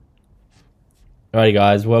Alrighty,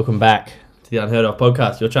 guys, welcome back to the Unheard Of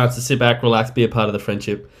podcast. Your chance to sit back, relax, be a part of the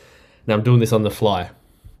friendship. Now, I'm doing this on the fly,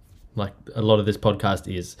 like a lot of this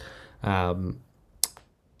podcast is. Um,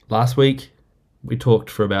 Last week, we talked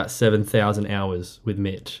for about 7,000 hours with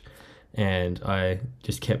Mitch, and I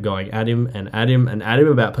just kept going at him and at him and at him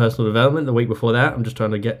about personal development. The week before that, I'm just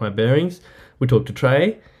trying to get my bearings. We talked to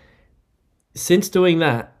Trey. Since doing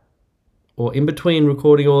that, or in between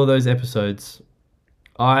recording all of those episodes,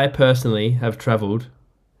 I personally have travelled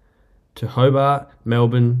to Hobart,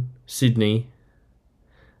 Melbourne, Sydney.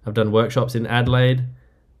 I've done workshops in Adelaide,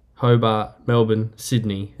 Hobart, Melbourne,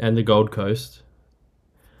 Sydney, and the Gold Coast.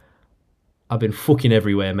 I've been fucking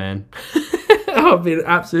everywhere, man. I've been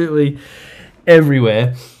absolutely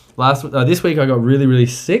everywhere. This week I got really, really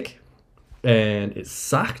sick, and it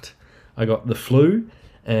sucked. I got the flu,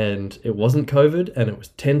 and it wasn't COVID, and it was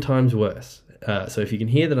 10 times worse. So if you can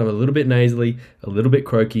hear that I'm a little bit nasally, a little bit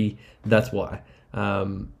croaky, that's why.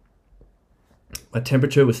 My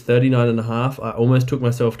temperature was 39.5. I almost took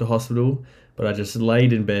myself to hospital, but I just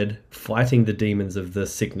laid in bed fighting the demons of the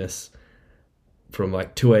sickness from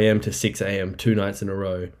like 2 a.m. to 6 a.m. 2 nights in a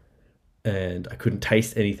row. And I couldn't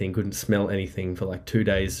taste anything, couldn't smell anything for like 2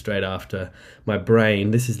 days straight after. My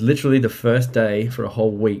brain, this is literally the first day for a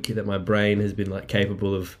whole week that my brain has been like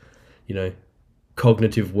capable of,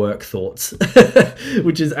 cognitive work thoughts,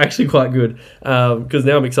 which is actually quite good. Because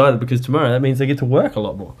now I'm excited because tomorrow that means I get to work a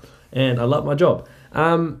lot more. And I love my job.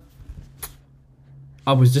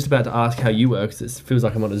 I was just about to ask how you work, because it feels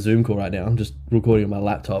like I'm on a Zoom call right now. I'm just recording on my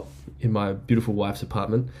laptop in my beautiful wife's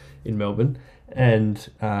apartment in Melbourne. And,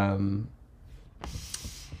 oh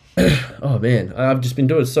man, I've just been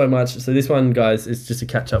doing so much. So this one, guys, is just a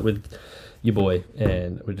catch up with your boy,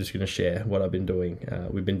 and we're just going to share what I've been doing.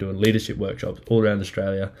 We've been doing leadership workshops all around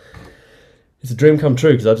Australia. It's a dream come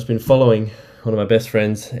true, because I've just been following one of my best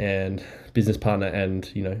friends and business partner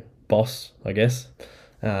and, boss, I guess.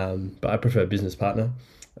 But I prefer business partner,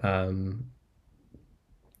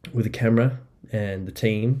 with a camera and the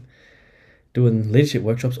team doing leadership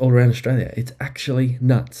workshops all around Australia. It's actually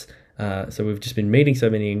nuts. So we've just been meeting so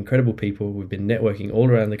many incredible people. We've been networking all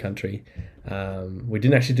around the country. We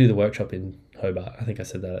didn't actually do the workshop in Hobart. I think I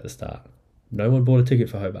said that at the start. No one bought a ticket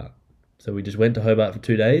for Hobart. So we just went to Hobart for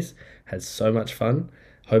 2 days, had so much fun.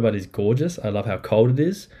 Hobart is gorgeous. I love how cold it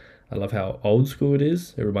is. I love how old school it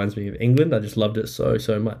is. It reminds me of England. I just loved it so,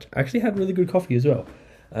 so much. I actually had really good coffee as well.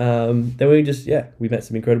 Then we met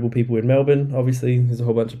some incredible people in Melbourne. Obviously, there's a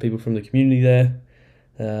whole bunch of people from the community there.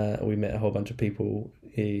 We met a whole bunch of people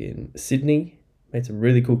in Sydney. Made some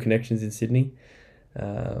really cool connections in Sydney.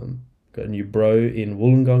 Got a new bro in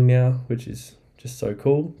Wollongong now, which is just so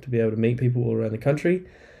cool to be able to meet people all around the country.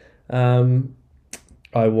 I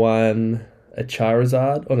won a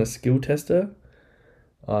Charizard on a skill tester.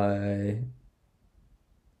 I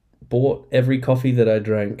bought every coffee that I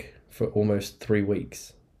drank for almost 3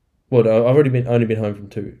 weeks. Well, no, I've only been home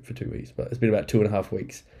for 2 weeks, but it's been about 2.5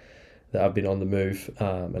 weeks that I've been on the move,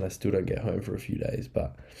 and I still don't get home for a few days.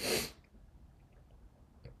 But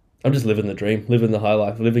I'm just living the dream, living the high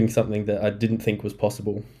life, living something that I didn't think was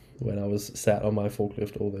possible when I was sat on my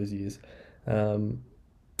forklift all those years.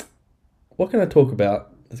 What can I talk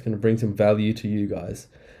about that's going to bring some value to you guys?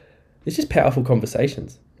 It's just powerful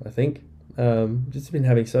conversations, I think. Just been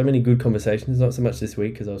having so many good conversations, not so much this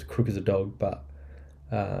week because I was crook as a dog, but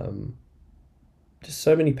just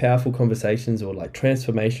so many powerful conversations, or like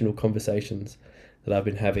transformational conversations that I've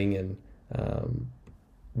been having. And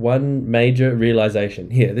one major realization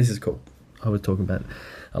here, this is cool. I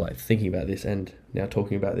like thinking about this and now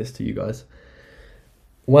talking about this to you guys.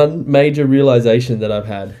 One major realization that I've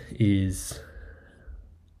had is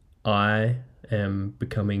I am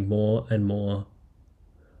becoming more and more,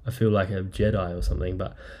 I feel like a Jedi or something,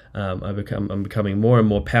 but I'm becoming more and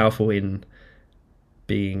more powerful in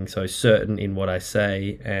being so certain in what I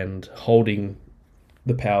say and holding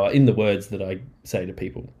the power in the words that I say to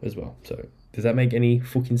people as well. So does that make any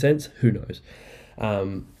fucking sense? Who knows?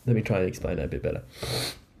 Let me try and explain that a bit better.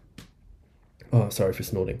 Oh, sorry for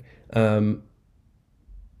snorting.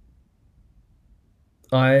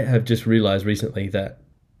 I have just realized recently that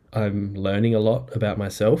I'm learning a lot about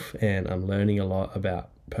myself, and I'm learning a lot about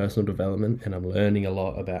personal development, and I'm learning a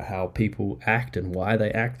lot about how people act and why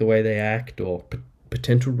they act the way they act, or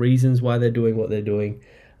potential reasons why they're doing what they're doing.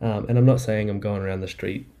 And I'm not saying I'm going around the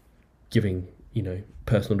street giving,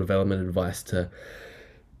 personal development advice to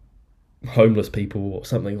homeless people or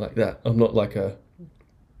something like that. I'm not like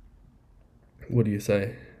what do you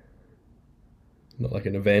say? Not like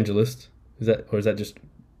an evangelist. Is that just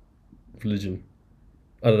religion?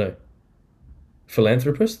 I don't know.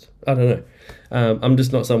 philanthropist. I don't know. I'm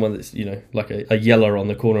just not someone that's, like a yeller on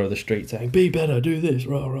the corner of the street saying, be better, do this,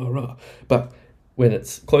 rah, rah, rah. But when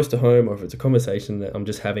it's close to home, or if it's a conversation that I'm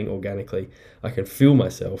just having organically, I can feel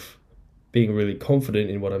myself being really confident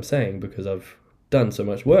in what I'm saying because I've done so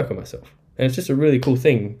much work on myself. And it's just a really cool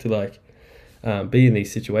thing to be in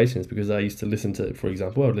these situations, because I used to listen to, for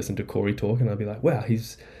example, I would listen to Corey talk and I'd be like, wow,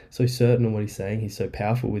 he's so certain on what he's saying. He's so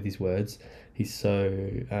powerful with his words. He's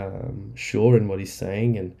so sure in what he's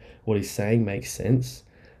saying, and what he's saying makes sense.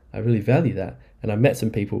 I really value that. And I met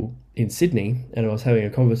some people in Sydney, and I was having a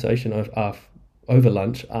conversation over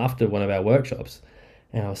lunch after one of our workshops,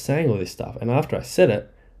 and I was saying all this stuff. And after I said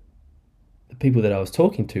it, the people that I was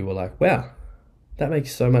talking to were like, wow, that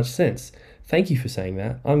makes so much sense. Thank you for saying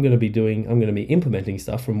that. I'm going to be implementing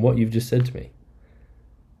stuff from what you've just said to me.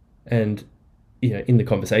 And, in the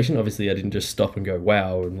conversation, obviously I didn't just stop and go,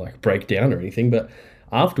 wow, and break down or anything. But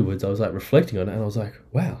afterwards I was reflecting on it, and I was like,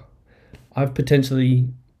 wow, I've potentially,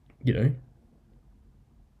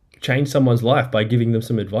 changed someone's life by giving them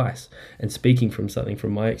some advice and speaking from something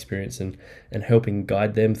from my experience and helping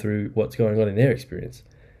guide them through what's going on in their experience.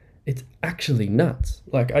 It's actually nuts.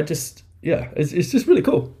 It's just really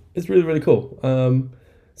cool. It's really, really cool.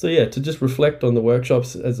 To just reflect on the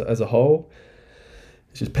workshops as a whole,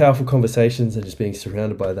 it's just powerful conversations and just being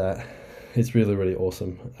surrounded by that. It's really, really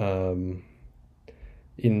awesome.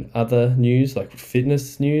 In other news, like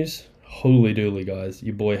fitness news, holy dooly, guys,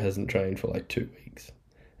 your boy hasn't trained for 2 weeks,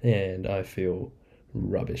 and I feel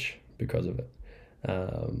rubbish because of it.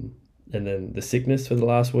 And then the sickness for the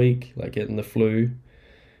last week, getting the flu,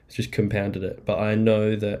 it's just compounded it. But I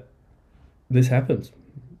know that this happens.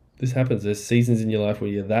 There's seasons in your life where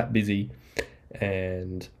you're that busy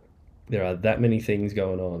and there are that many things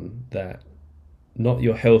going on that not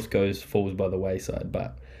your health falls by the wayside,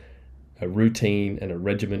 but a routine and a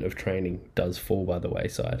regimen of training does fall by the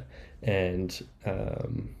wayside. And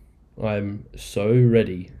I'm so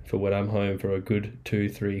ready for when I'm home for a good 2,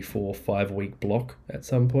 3, 4, 5 week block at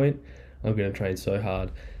some point. I'm going to train so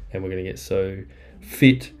hard, and we're going to get so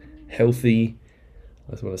fit, healthy.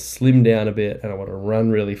 I just want to slim down a bit, and I want to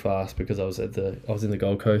run really fast, because I was in the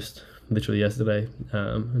Gold Coast literally yesterday,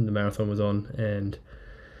 and the marathon was on, and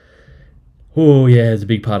there's a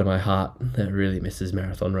big part of my heart that really misses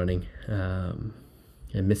marathon running, and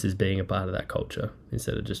misses being a part of that culture,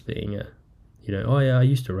 instead of just being I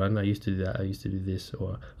used to run, I used to do that, I used to do this,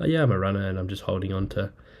 or I'm a runner and I'm just holding on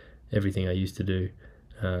to everything I used to do.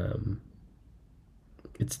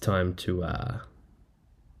 It's time to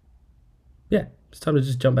it's time to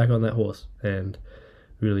just jump back on that horse and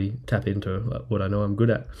really tap into what I know I'm good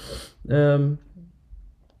at. But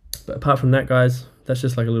apart from that, guys, that's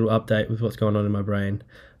just a little update with what's going on in my brain.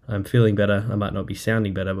 I'm feeling better. I might not be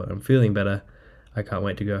sounding better, but I'm feeling better. I can't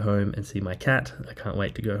wait to go home and see my cat. I can't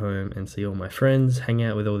wait to go home and see all my friends, hang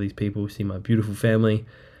out with all these people, see my beautiful family,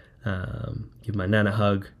 give my nan a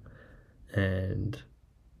hug, and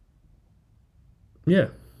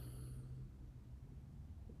that's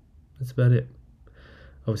about it.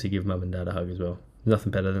 Obviously give mum and dad a hug as well.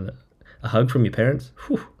 Nothing better than a hug from your parents.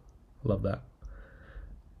 Whew, I love that.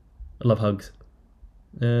 I love hugs.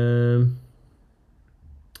 I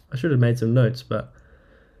should have made some notes, but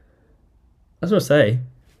I was going to say...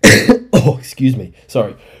 oh, excuse me.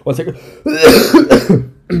 Sorry. 1 second.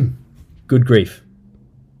 Good grief.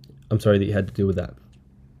 I'm sorry that you had to deal with that.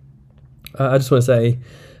 I just want to say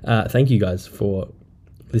thank you guys for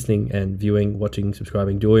listening and viewing, watching,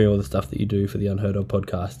 subscribing, doing all the stuff that you do for the Unheard Of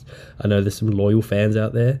podcast. I know there's some loyal fans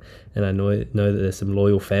out there, and I know that there's some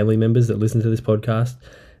loyal family members that listen to this podcast,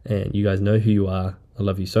 and you guys know who you are. I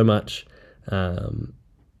love you so much.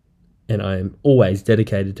 And I am always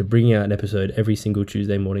dedicated to bringing out an episode every single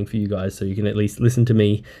Tuesday morning for you guys, so you can at least listen to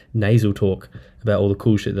me nasal talk about all the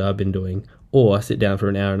cool shit that I've been doing, or sit down for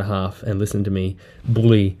an hour and a half and listen to me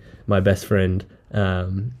bully my best friend.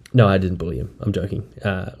 No, I didn't bully him. I'm joking.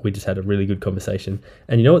 We just had a really good conversation.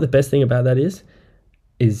 And you know what the best thing about that is,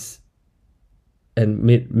 and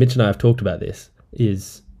Mitch and I have talked about this,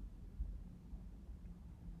 is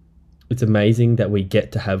it's amazing that we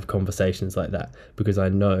get to have conversations like that, because I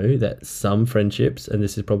know that some friendships, and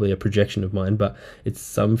this is probably a projection of mine, but it's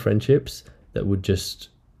some friendships that would just,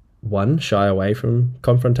 one, shy away from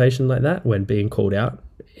confrontation like that when being called out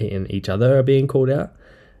and each other are being called out,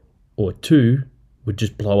 or two, would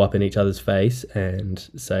just blow up in each other's face and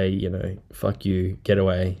say, fuck you, get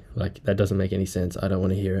away. That doesn't make any sense. I don't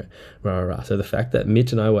want to hear it. Rah, rah, rah. So the fact that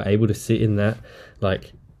Mitch and I were able to sit in that,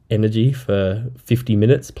 energy for 50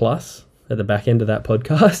 minutes plus at the back end of that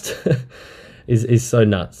podcast is so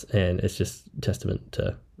nuts. And it's just testament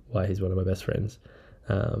to why he's one of my best friends.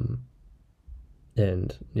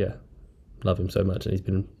 And yeah, love him so much. And he's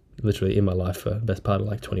been literally in my life for the best part of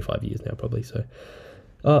like 25 years now, probably. So,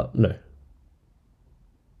 no,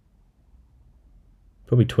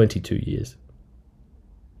 probably 22 years,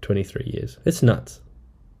 23 years. It's nuts.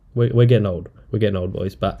 We're getting old. We're getting old,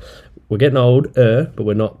 boys. But we're getting older, but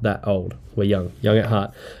we're not that old. We're young at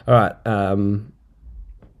heart. All right.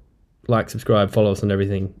 Like, subscribe, follow us on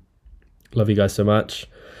everything. Love you guys so much.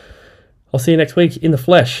 I'll see you next week in the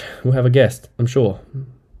flesh. We'll have a guest, I'm sure.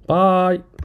 Bye.